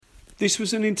This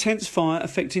was an intense fire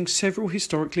affecting several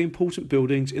historically important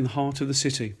buildings in the heart of the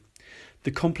city. The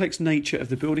complex nature of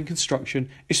the building construction,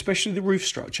 especially the roof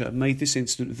structure, made this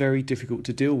incident very difficult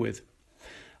to deal with.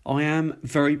 I am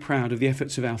very proud of the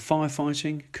efforts of our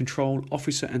firefighting, control,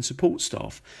 officer and support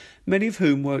staff, many of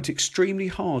whom worked extremely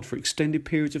hard for extended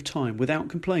periods of time without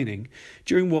complaining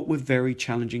during what were very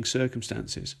challenging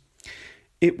circumstances.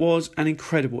 It was an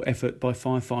incredible effort by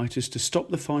firefighters to stop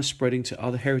the fire spreading to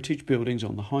other heritage buildings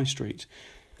on the high street.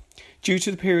 Due to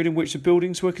the period in which the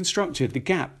buildings were constructed, the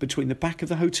gap between the back of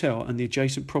the hotel and the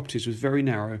adjacent properties was very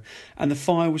narrow, and the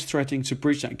fire was threatening to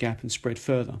bridge that gap and spread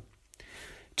further.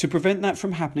 To prevent that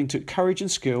from happening took courage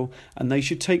and skill, and they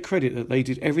should take credit that they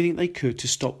did everything they could to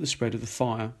stop the spread of the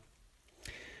fire.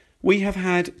 We have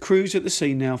had crews at the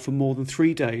scene now for more than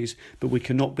 3 days, but we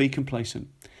cannot be complacent.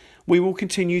 We will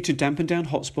continue to dampen down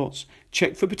hotspots,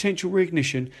 check for potential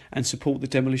reignition and support the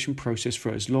demolition process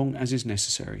for as long as is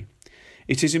necessary.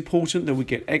 It is important that we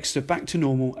get Exeter back to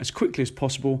normal as quickly as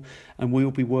possible, and we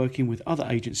will be working with other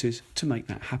agencies to make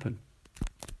that happen.